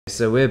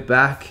So we're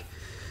back.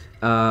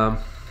 We're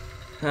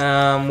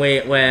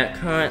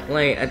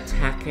currently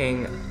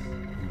attacking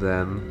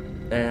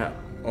Them. their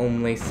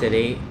only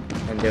city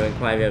and doing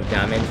quite a bit of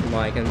damage from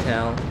what I can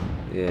tell.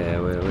 Yeah,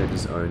 we're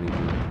just owning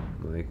them,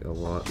 like, a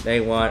lot. They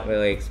weren't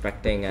really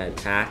expecting an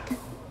attack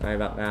right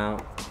about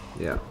now.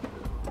 Yeah.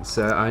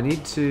 So I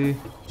need to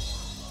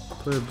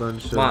put a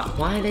bunch of...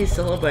 Why are they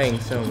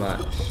celebrating so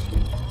much?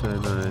 I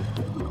don't know.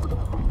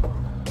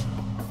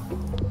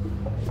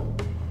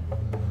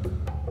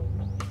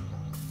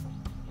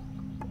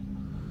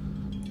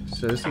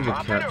 So I just need to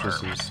capture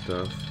some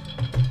stuff.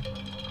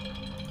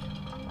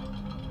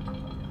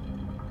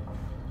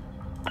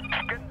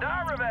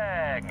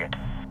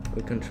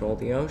 We control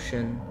the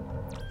ocean.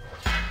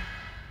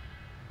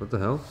 What the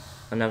hell?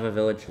 Another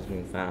village has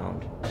been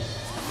found.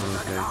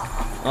 Okay.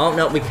 Oh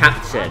no, we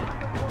captured.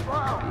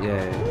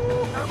 Yay.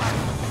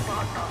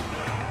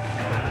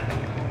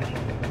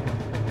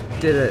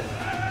 Did it.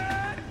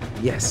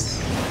 Yes.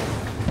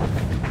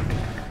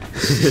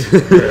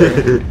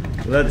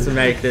 Let's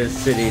make this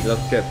city look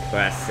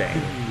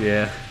depressing.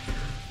 Yeah.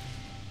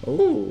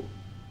 Ooh.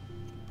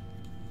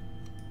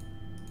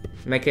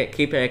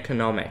 Keep it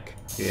economic.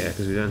 Yeah,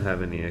 because we don't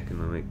have any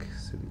economic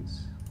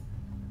cities.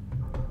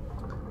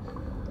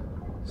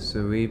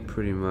 So we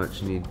pretty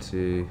much need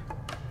to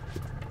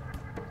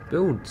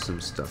build some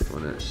stuff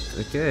on it.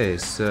 Okay,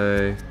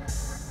 so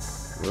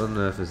what on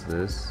earth is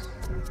this?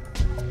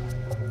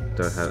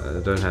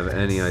 I don't have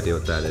any idea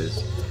what that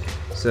is.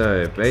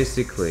 So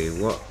basically,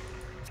 what?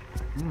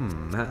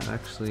 That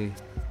actually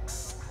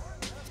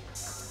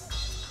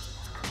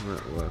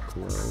might work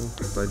well.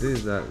 If I do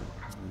that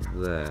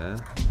there,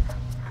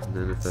 and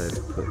then if I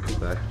put the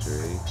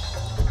factory,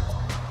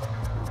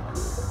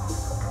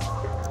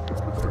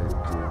 if I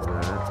do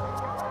that.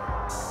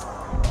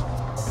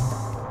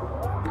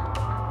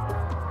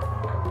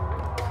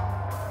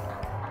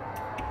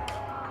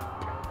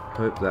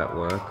 Hope that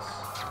works.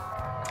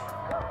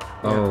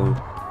 Oh.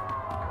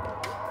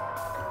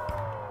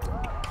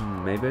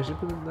 Maybe I should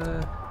put it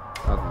there?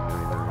 I don't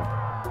really know.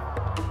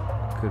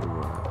 Could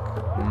work.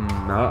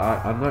 No,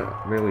 I'm not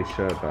really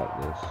sure about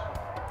this.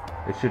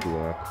 It should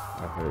work,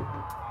 I hope.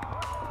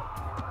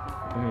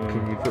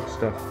 Can you put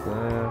stuff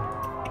there?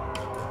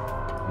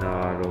 No,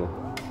 it'll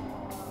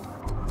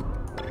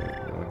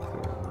work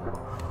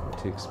there.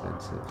 Too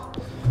expensive.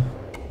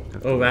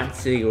 Oh, that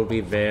city will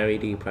be very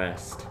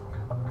depressed.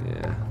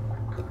 Yeah.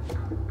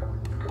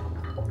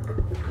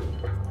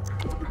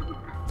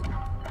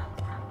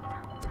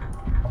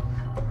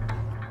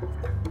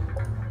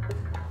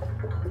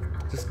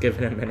 Just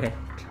give it a minute.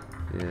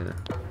 Yeah.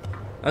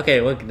 Okay,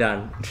 we're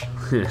done.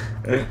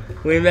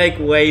 We make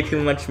way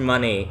too much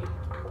money.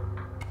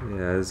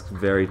 Yeah, that's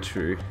very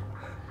true.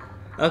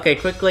 Okay,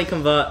 quickly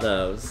convert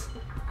those.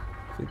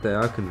 I think they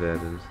are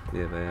converted.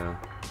 Yeah, they are.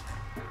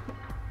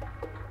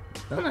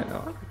 No, they're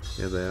not.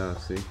 Yeah, they are,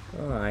 see?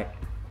 Alright.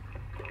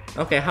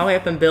 Okay, hurry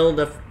up and build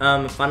a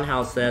fun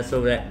house there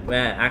so that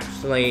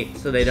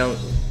so they don't,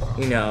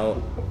 you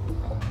know,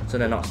 so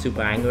they're not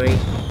super angry.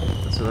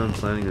 That's what I'm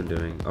planning on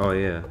doing. Oh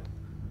yeah,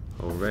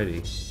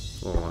 already.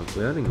 Oh,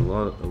 we're earning a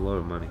lot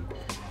of money.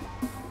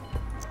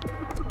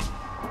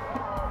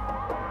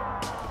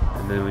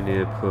 And then we need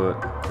to put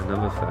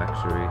another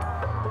factory.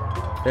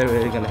 They're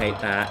really gonna hate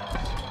that.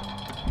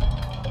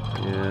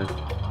 Yeah,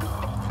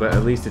 but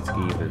at least it's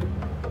even.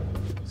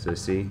 So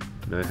see,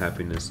 no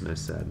happiness, no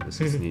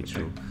sadness. It's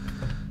neutral.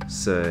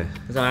 So.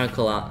 As I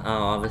recall,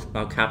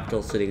 our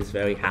capital city is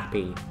very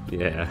happy.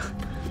 Yeah.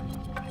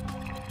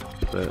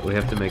 But we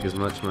have to make as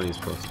much money as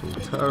possible.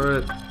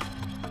 Turret.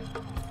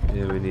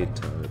 Yeah, we need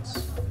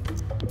turrets.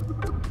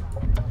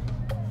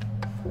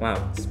 Wow,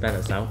 spent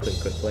us out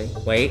pretty quickly.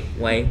 Wait.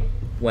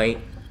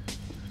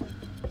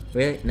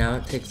 Really? Now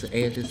it takes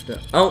ages to...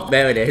 Oh,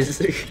 there it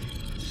is.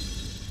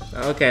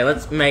 Okay,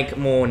 let's make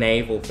more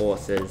naval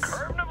forces.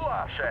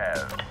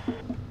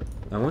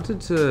 I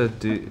wanted to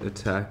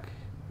attack...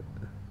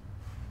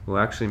 Well,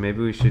 actually,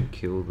 maybe we should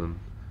kill them.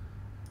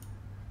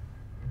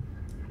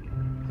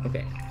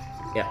 Okay.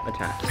 Yeah,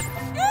 attack.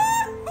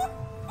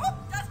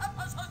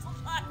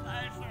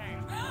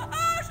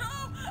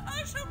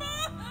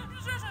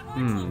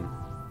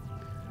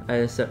 I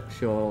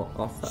accept your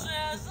offer.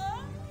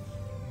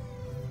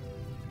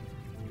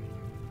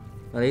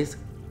 Are these?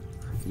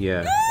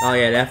 Yeah. Oh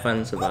yeah, they're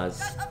friends of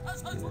us.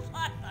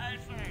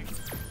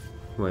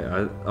 Wait,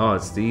 oh,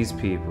 it's these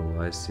people,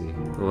 I see.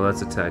 Well,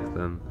 let's attack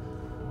them.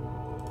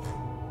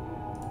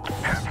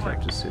 Let's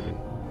capture city.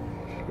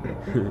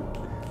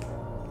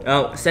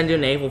 Oh, send your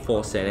naval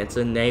force in. It's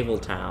a naval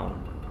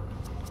town.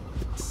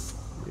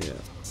 Yeah.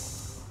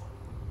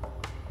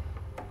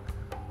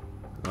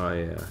 Oh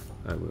yeah,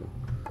 I will.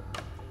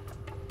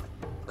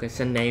 Okay,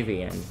 send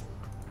navy in.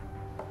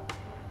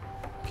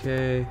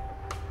 Okay.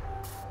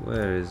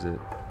 Where is it?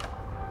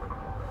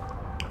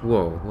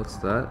 Whoa, what's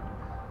that?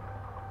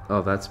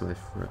 Oh, that's my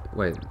friend.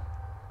 Wait.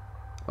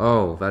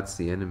 Oh, that's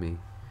the enemy.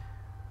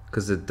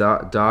 Because the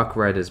dark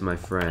red is my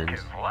friend.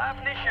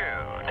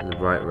 And the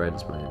bright red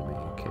is my enemy.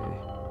 Okay.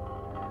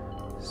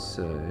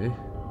 So...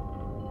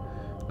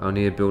 I'll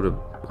need to build a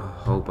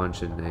whole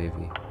bunch of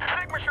navy.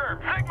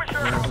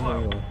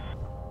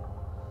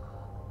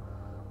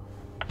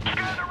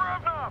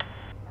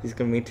 He's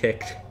gonna be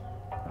ticked.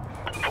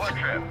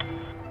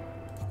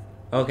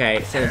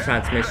 Okay, send a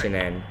transmission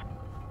in.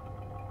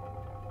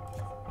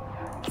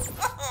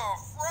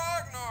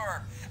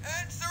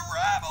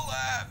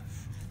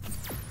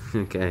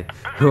 Okay.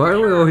 Why are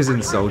we always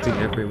insulting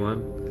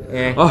everyone?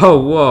 Yeah. Oh,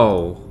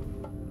 whoa.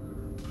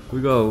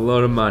 We got a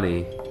lot of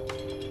money.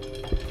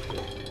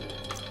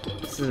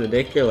 This is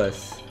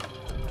ridiculous.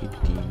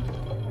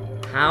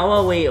 How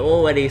are we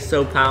already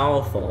so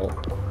powerful?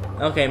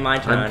 Okay, my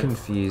turn. I'm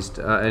confused.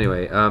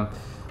 Anyway,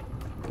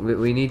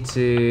 we need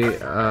to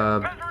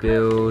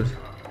build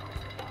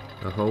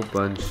a whole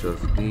bunch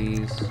of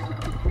these.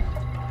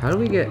 How do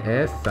we get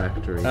air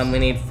factories? We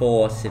need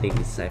 4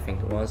 cities, I think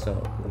it was,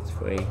 so it's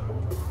 3.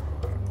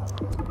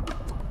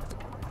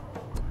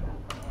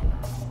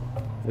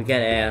 We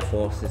get air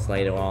forces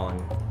later on.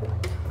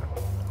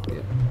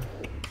 Yeah.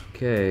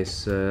 Okay,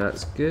 so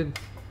that's good.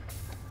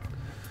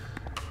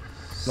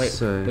 Wait,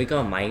 so, we got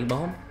a mighty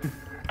bomb? yeah,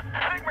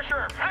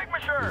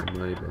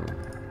 mighty bomb.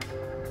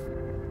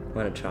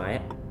 Wanna try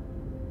it?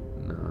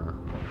 Nah.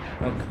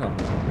 Oh, come on,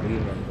 we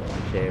really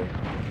want to.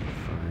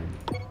 Fine.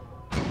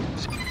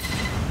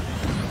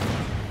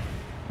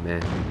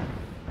 Meh.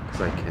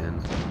 Because I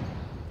can.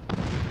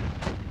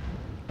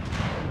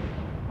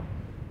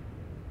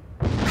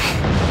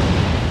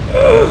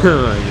 Oh my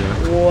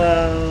god.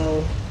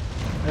 Wow.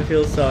 I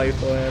feel sorry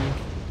for him.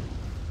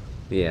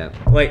 Yeah.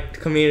 Wait,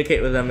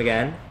 communicate with them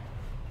again.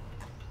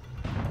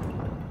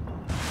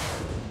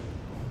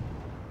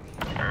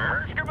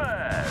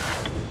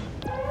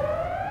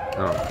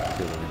 Oh,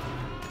 too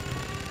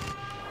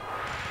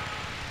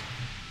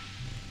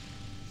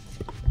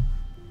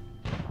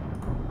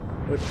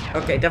late.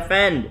 Okay,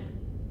 defend!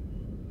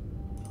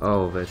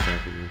 Oh, they're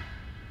attacking me.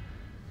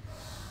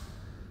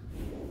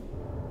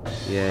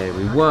 Yay,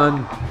 we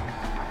won!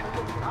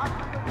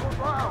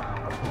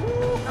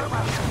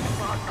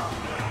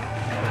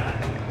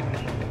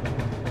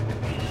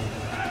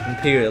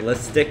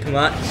 Imperialistic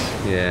much?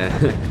 Yeah.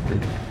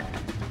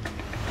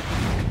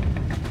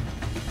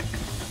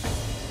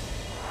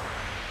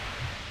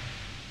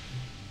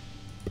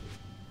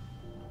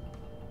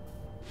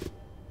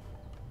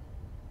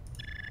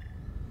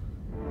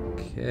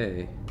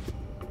 Okay.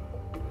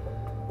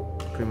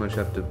 Pretty much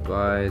have to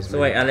buy as So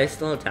many- wait, are they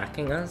still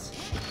attacking us?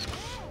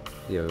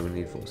 Yeah, we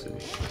need 4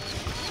 cities.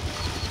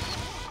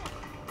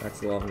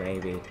 That's a lot of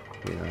navy.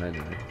 Yeah, I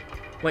know.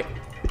 Wait,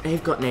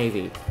 they've got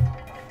navy.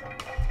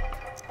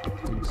 I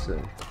think so.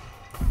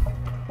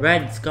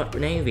 Red's got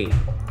navy.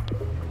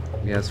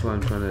 Yeah, that's why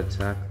I'm trying to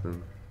attack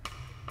them.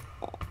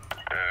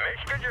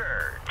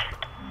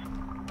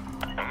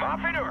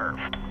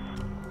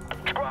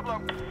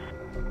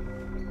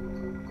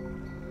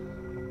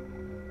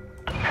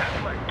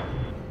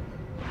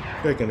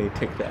 We're gonna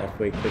take that off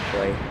way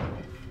quickly.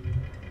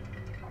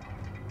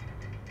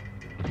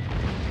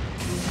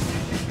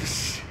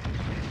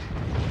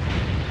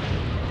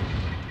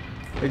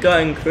 We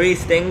got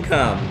increased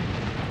income.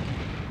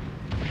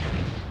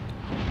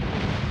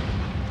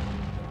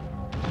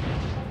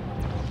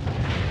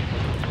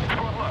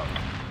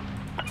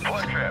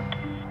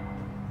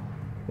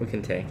 We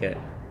can take it.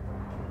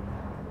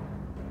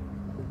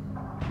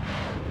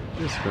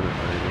 Just gonna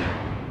hide it.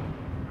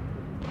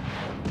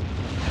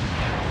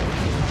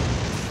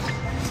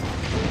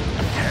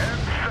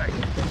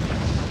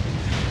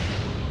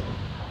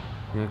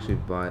 We can actually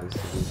buy the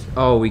city.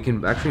 Oh, we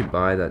can actually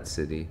buy that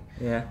city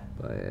Yeah.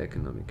 by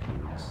economic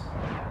means.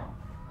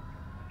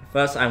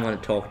 First, I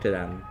want to talk to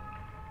them.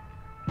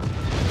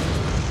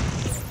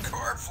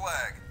 Court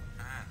flag.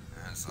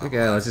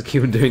 Okay, let's just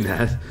keep on doing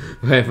that.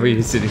 Wherever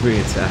we city we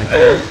attack.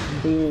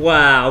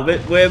 Wow,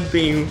 but we're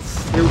being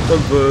super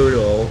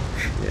brutal.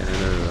 Yeah, I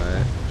know,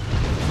 right?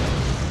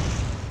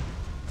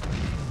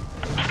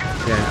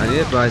 Okay, I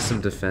need to buy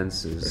some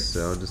defenses,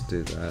 so I'll just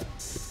do that.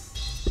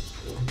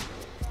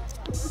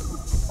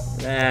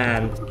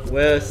 Man,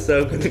 we're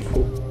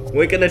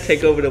gonna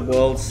take over the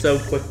world so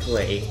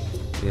quickly.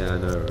 Yeah, I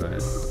know,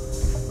 right?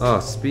 Oh,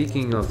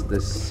 speaking of the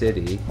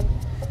city,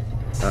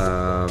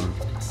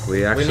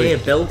 we actually... We need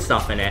to build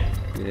stuff in it.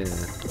 Yeah.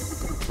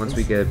 Once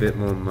we get a bit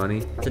more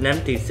money. It's an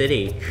empty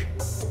city.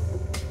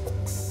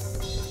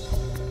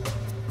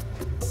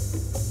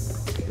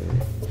 Okay.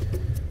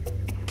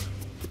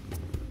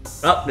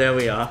 Oh, there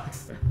we are.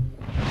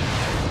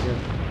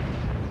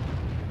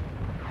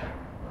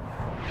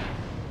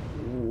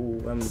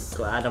 Ooh, I'm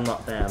glad I'm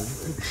not them.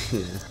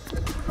 Yeah.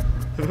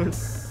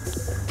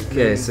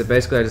 Okay, so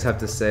basically I just have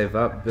to save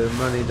up a bit of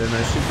money, then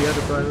I should be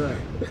able to buy that.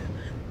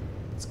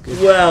 It's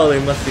good. Well, they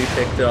must be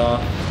ticked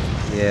off.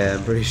 Yeah,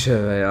 I'm pretty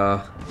sure they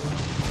are.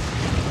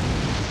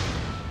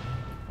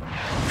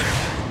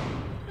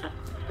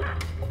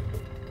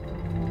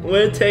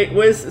 We're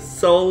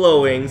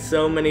soloing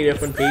so many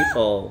different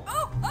people.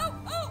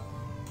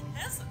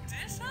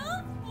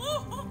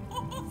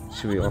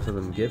 Should we offer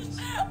them gifts?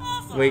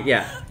 Wait,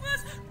 yeah.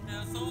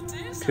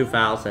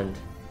 2,000.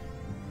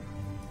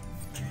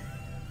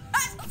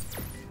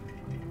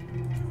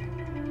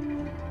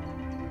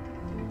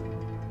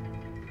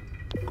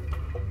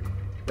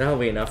 That'll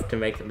be enough to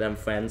make them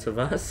friends with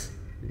us.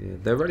 Yeah,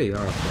 they already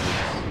are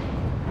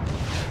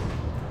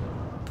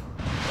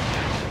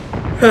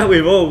friends.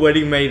 We've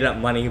already made that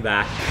money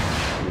back.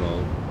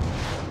 Lol.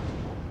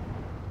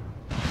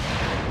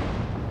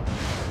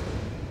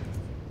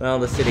 Well,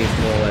 the city's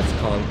more or less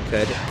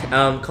conquered.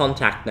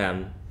 Contact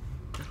them.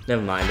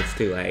 Never mind, it's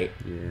too late.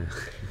 Yeah.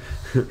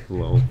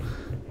 Lol.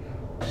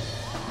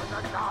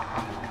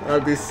 I'll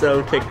be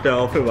so ticked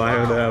off if I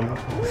were them.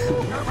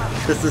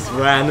 Just this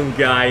random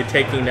guy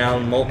taking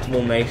down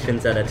multiple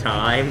nations at a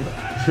time.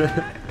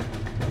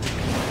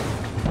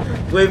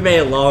 We've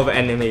made a lot of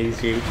enemies,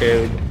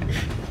 YouTube.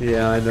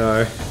 Yeah, I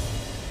know.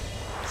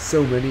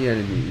 So many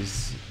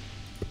enemies.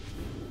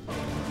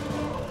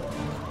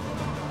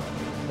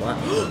 What?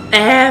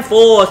 Air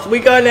Force! We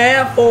got an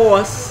Air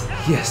Force!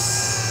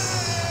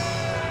 Yes!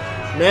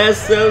 They're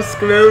so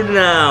screwed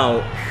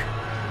now.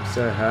 I'm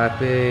so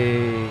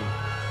happy.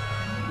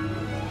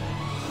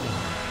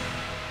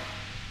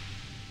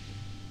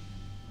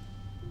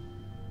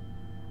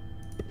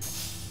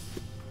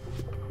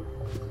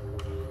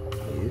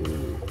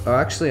 Oh,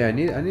 actually, I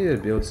need to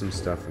build some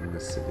stuff in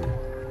this city.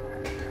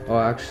 Oh,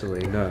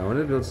 actually, no, I want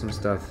to build some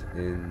stuff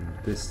in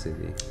this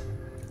city.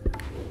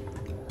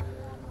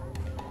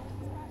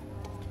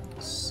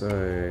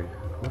 So,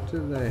 what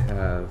do they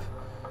have?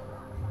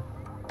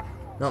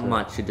 Not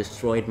much. You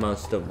destroyed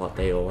most of what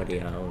they already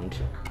owned.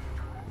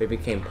 They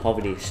became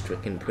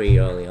poverty-stricken pretty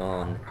early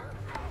on.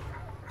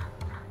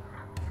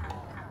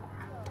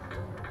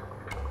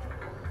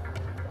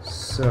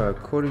 So,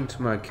 according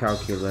to my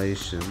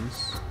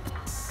calculations,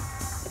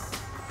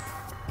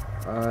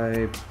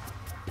 I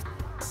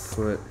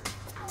put...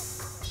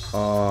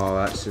 Oh,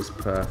 that's just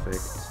perfect.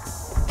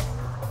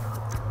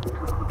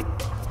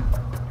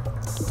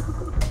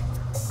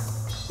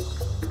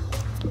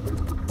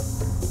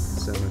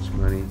 So much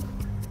money.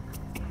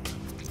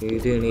 You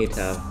do need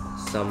to have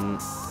some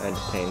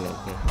entertainment.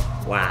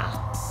 Wow.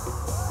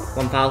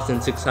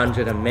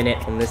 1,600 a minute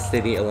from this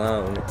city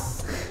alone.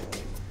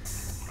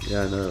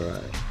 Yeah, I know,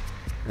 right?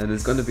 And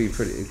it's going to be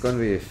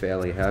a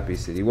fairly happy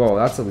city. Whoa,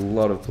 that's a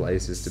lot of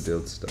places to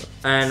build stuff.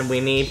 And we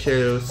need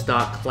to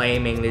start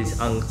claiming these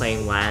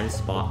unclaimed land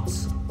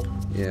spots.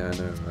 Yeah, I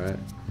know,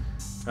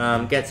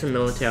 right? Get some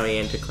military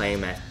in to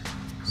claim it.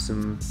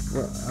 Well,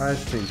 I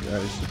think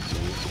I should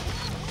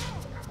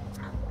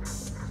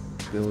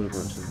build a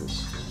bunch of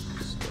this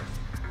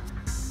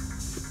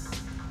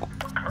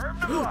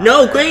stuff.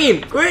 No,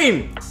 green!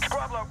 Green!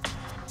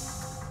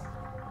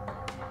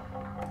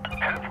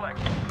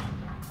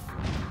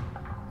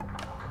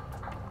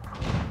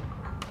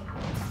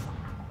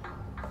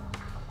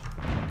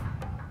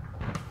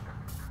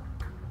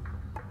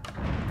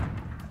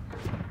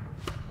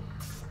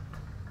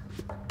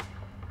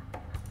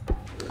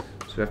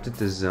 So we have to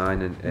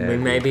design an air. We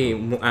may be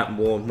at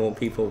war with more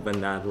people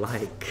than I'd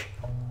like.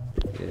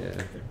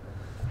 Yeah.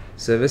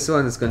 So this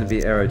one is going to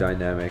be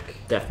aerodynamic.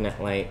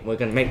 Definitely. We're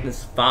gonna make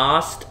this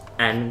fast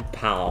and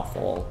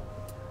powerful.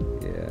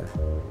 Yeah.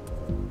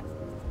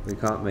 We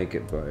can't make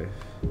it both.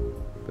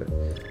 But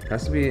it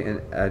has to be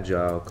an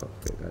agile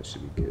cockpit. That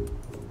should be good.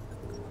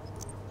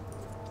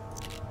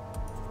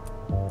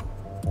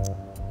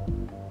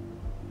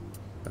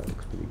 That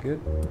looks pretty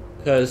good.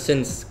 Because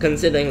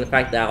considering the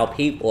fact that our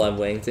people have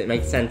wings, it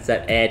makes sense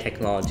that air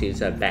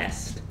technologies are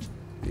best.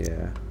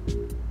 Yeah.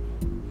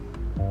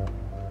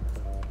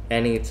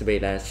 Air needs to be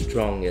their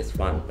strongest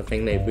one, the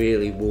thing they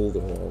really rule the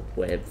world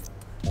with.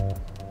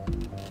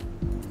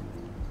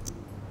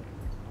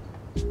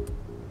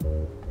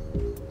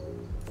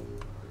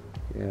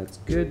 Yeah, it's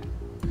good.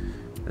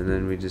 And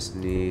then we just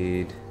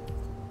need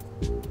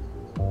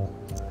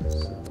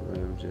some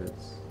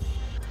ramjets.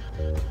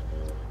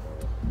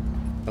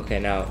 Okay,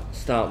 now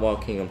start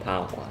working on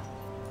power.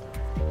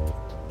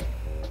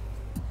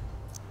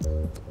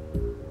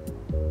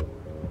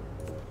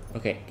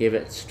 Okay, give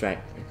it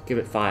strength. Give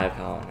it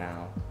firepower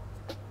now.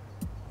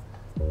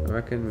 I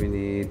reckon we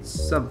need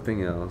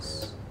something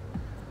else.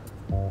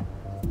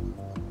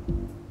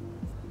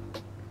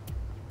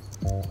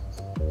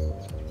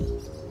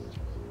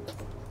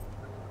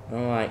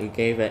 Alright, you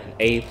gave it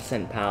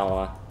 80%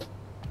 power.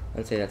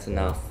 I'd say that's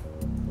enough.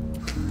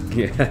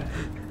 Yeah,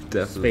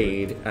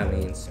 definitely.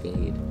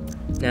 Speed.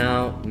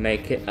 Now,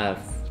 make it a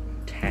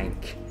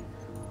tank.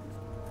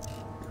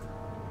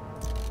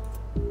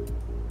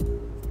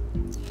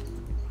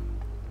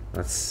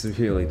 That's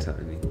really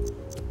tiny.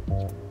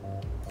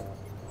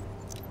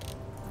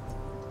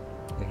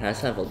 It has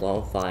to have a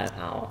low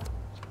firepower.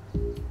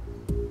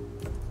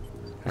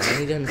 How are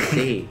you gonna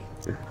see?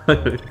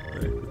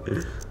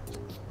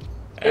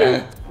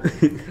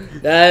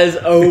 That is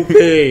OP!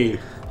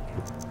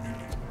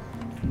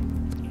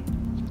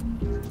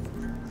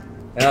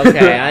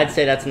 Okay, I'd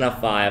say that's enough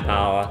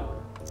firepower.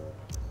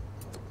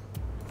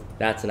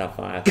 That's enough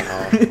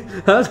firepower.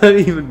 How does that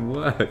even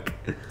work?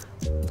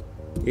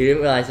 You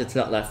didn't realize it's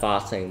not that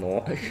fast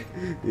anymore.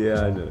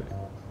 Yeah, I know.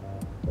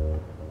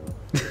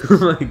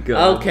 Oh my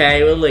god.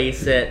 Okay,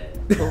 release it.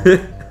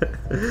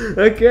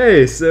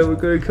 Okay, so we're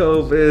gonna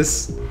call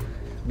this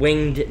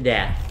Winged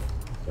Death.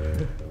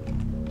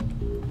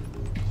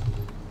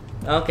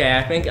 Okay,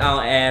 I think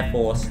our Air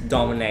Force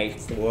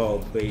dominates the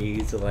world pretty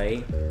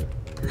easily.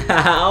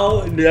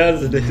 How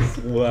does this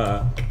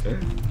work?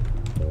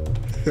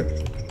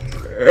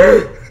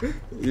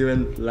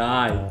 Even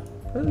fly.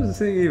 How does this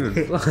thing even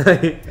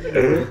fly?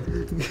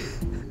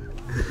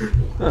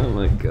 Oh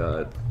my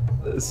god.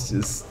 That's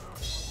just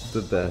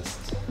the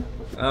best.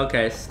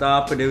 Okay,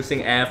 start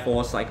producing Air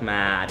Force like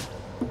mad.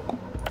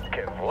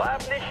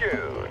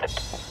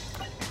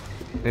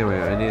 Anyway,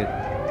 I need...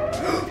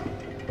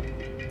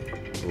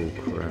 Oh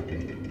crap.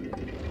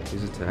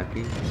 He's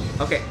attacking.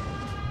 Okay.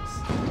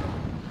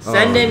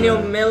 Send in no.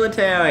 your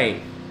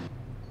military.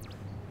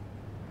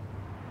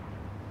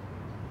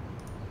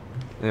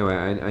 Anyway,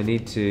 I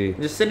need to...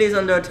 The city's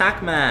under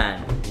attack,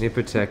 man. I need to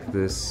protect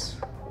this.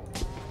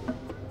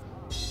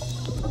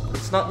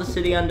 It's not the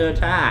city under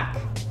attack.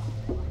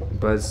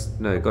 But it's...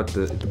 No, it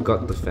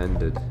got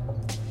defended.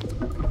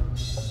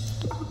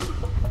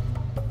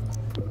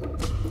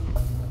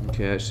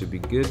 Okay, that should be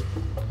good.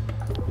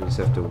 We just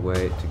have to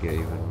wait to get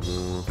even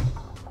more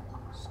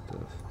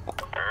stuff.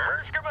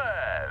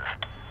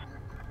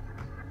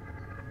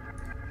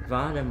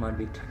 Vada might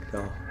be ticked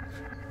off.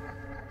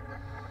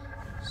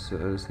 So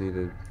I just need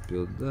to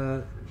build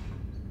that.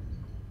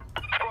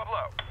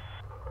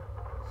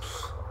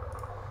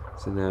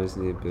 So now I just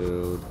need to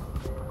build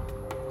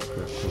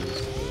that kind of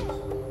stuff.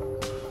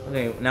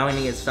 Okay, now we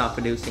need to start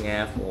producing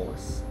Air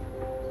Force.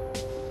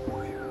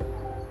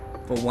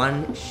 For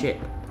one ship.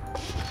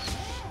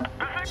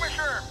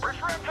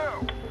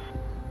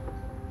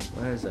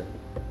 Where is it?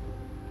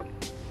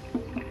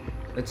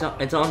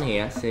 It's on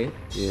here, see?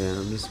 Yeah,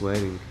 I'm just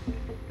waiting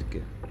to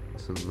get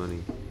some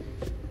money.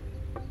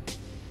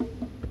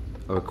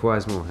 Oh, it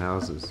requires more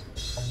houses.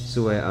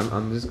 So wait,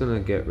 I'm just gonna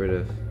get rid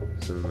of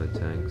some of my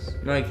tanks.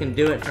 No, you can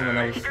do it from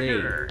another city.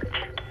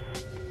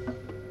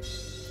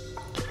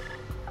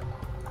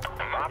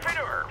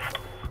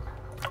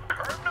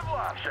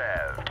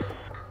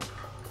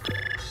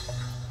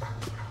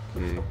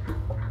 Okay.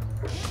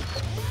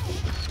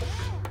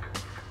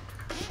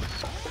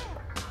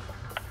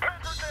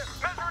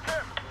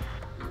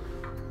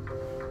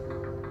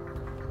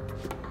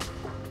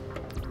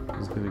 I'm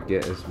just gonna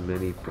get as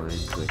many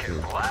planes as I can.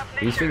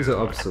 These things are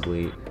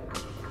obsolete.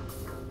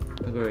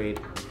 Agreed.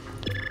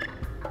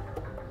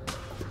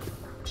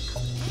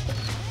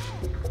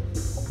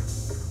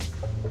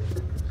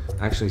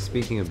 Actually,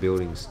 speaking of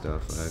building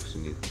stuff, I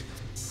actually need to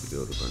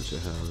build a bunch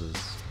of houses.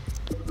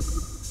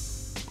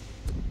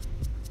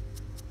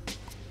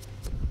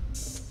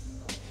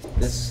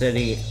 This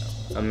city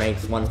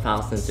makes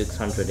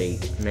 1,600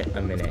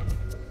 a minute.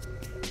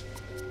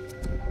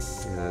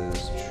 Yeah, that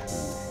is true.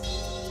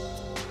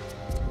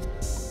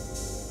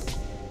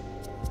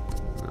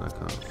 No, I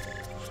can't.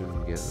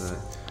 Shouldn't get that.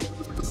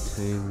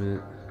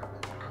 Entertainment.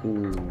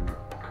 Ooh.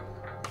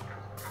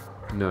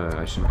 No,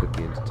 I shouldn't put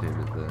the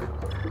entertainment there.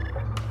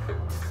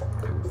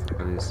 I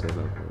need to save up a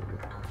little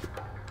bit.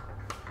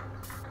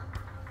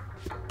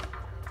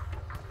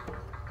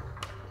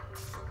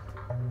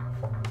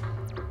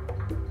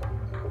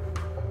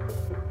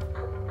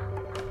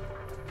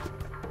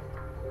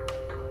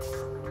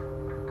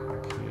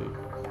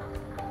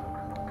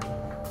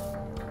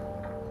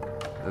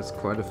 That's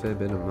quite a fair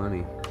bit of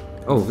money.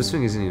 Oh, this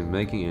thing isn't even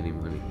making any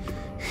money.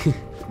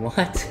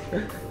 What?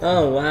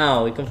 Oh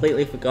wow, we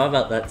completely forgot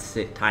about that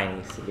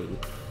tiny city.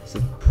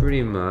 So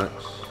pretty much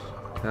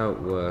how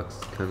it works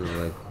is kind of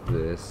like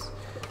this.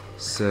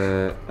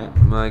 So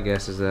my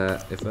guess is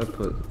that if I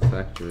put the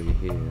factory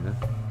here,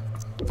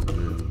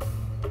 then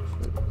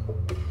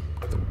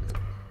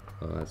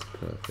oh, that's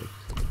perfect.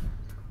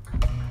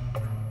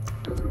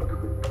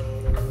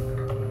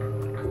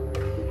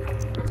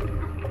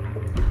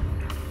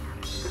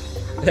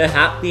 They're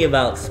happy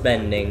about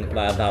spending,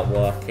 but about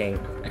working.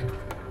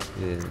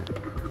 Yeah.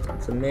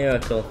 It's a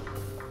miracle.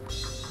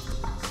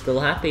 Still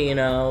happy, you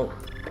know.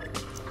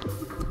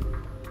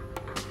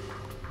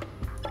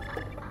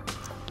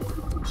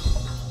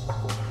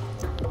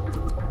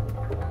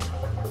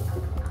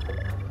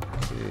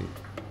 Okay.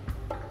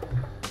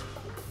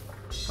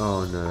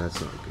 Oh no,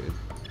 that's not good.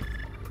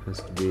 It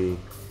has to be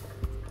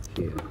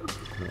here.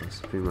 Oh,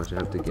 so pretty much I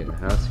have to get a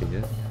house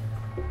here.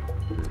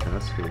 And a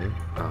house here.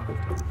 Oh,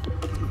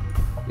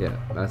 yeah,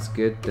 that's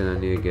good. Then I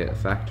need to get a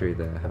factory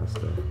there, a house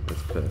there.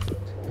 That's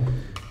perfect.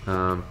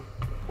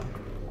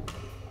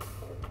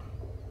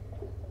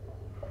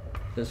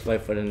 Just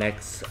wait for the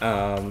next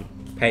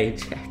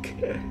paycheck.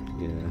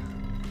 Yeah.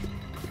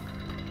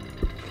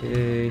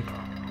 Okay.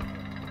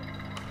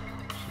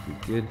 Should be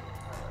good.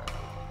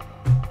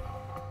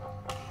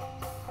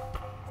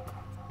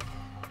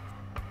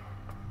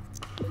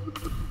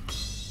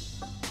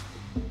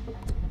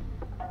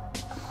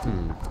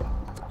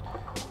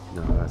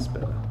 No, that's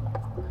better.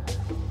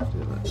 Do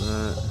it like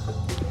that.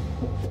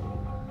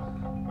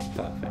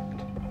 Perfect.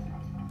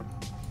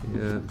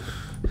 Yep.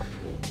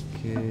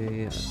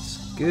 Okay,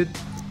 that's good.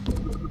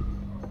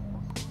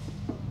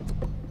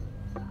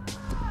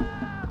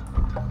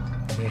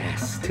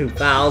 Yes,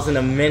 2,000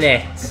 a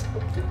minute.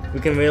 We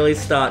can really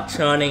start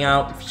churning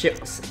out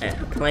ships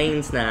and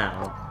planes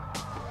now.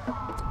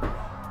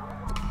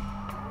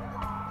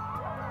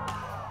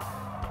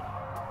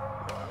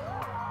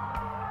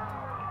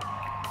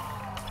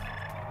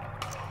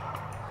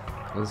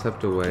 I'll just have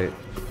to wait.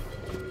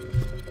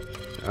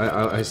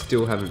 I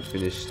still haven't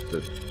finished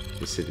the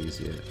cities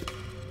yet.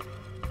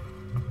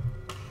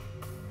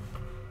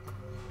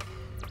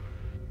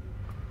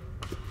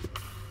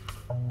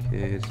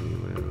 Okay, so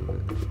where are we?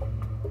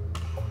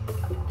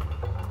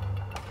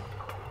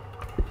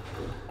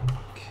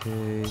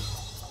 Okay.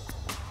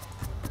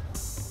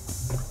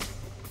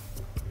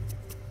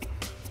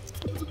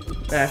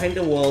 I think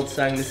the world's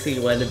starting to see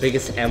where the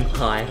biggest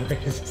empire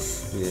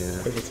is.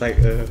 Yeah. It's like,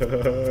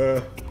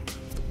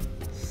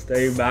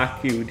 stay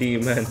back, you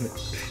demon.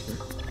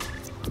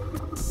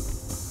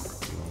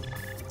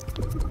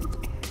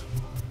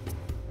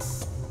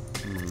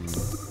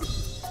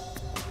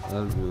 I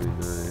don't really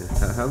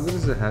know. How good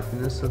is the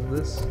happiness of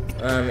this?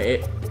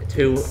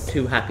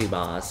 Two happy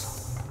bars.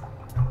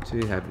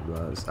 2 happy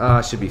bars. Ah,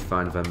 I should be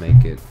fine if I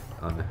make it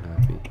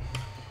unhappy.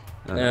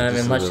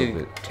 Just Unless a you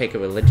little bit. take a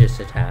religious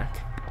attack.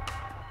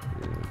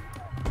 Yeah.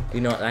 Do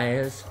you know what that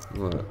is?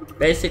 What?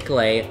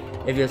 Basically,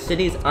 if your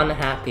city's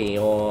unhappy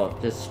or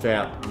just straight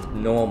up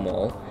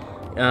normal,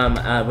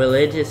 a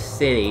religious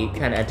city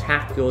can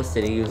attack your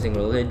city using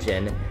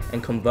religion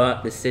and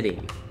convert the city.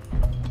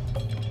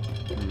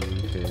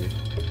 Okay.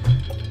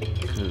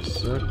 Kinda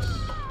sucks.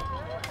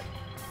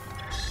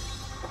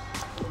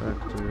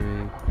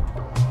 Factory.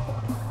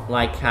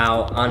 Like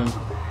how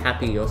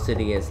unhappy your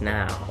city is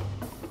now.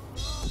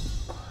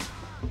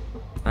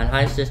 And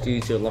I just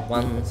use your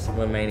one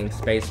remaining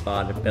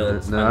spacebar to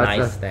build a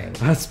nice thing.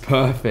 That's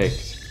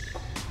perfect.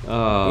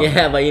 Oh.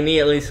 Yeah, but you need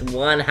at least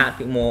one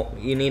happy more.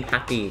 You need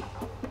happy.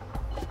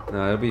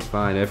 No, it'll be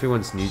fine.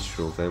 Everyone's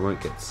neutral. They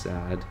won't get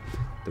sad.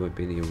 There won't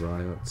be any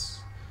riots.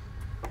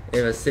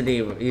 If a city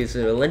uses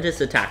a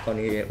religious attack on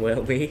you, it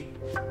will be.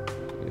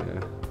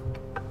 Yeah.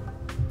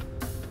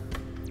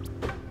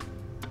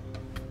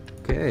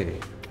 Okay.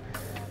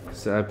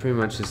 So I pretty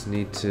much just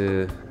need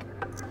to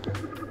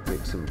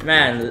make some.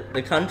 Man,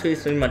 the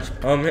country's pretty much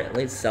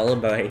permanently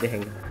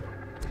celebrating.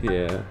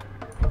 Yeah.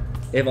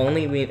 They've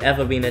only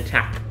ever been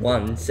attacked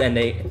once, and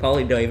they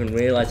probably don't even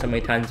realize how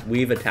many times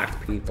we've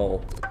attacked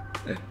people.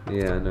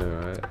 Yeah, I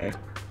know, right?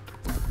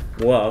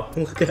 Whoa,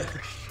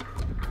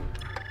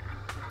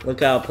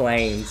 look at our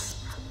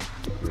planes.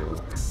 Yeah.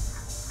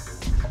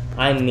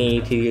 I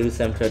need to use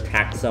them to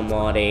attack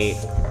somebody.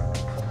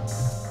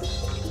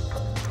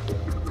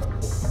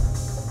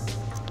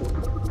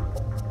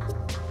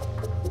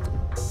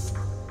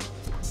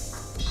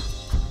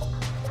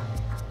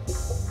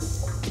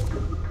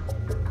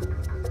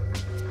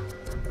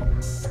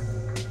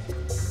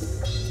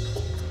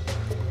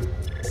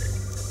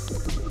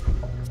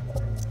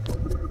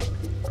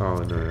 Oh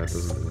no, that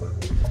doesn't work.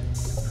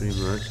 Pretty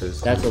much.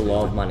 That's a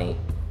lot of money.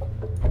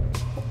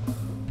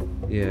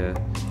 Yeah,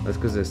 that's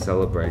because they're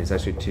celebrating. It's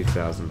actually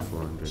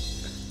 2,400.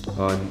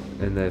 Oh,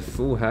 and they're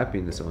full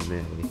happiness on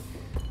there.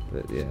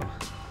 But yeah,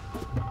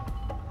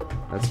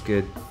 that's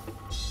good.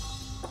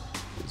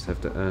 Just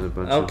have to earn a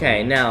bunch.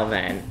 Okay, now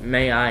then,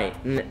 may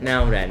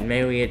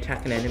we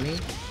attack an enemy?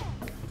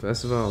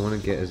 First of all, I want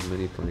to get as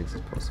many planes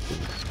as possible.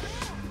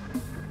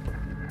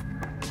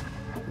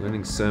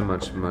 Earning so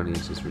much money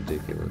is just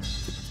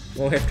ridiculous.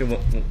 We'll have to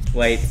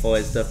wait for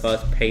the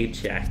first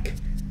paycheck.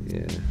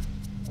 Yeah.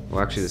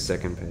 Well, actually, the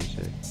second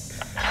paycheck.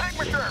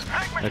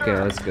 Yeah. Okay,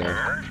 let's go.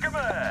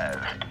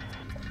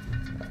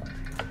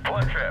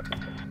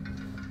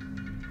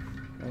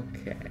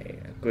 Okay,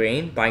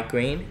 green, bright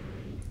green.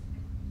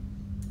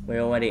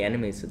 We're already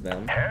enemies of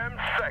them.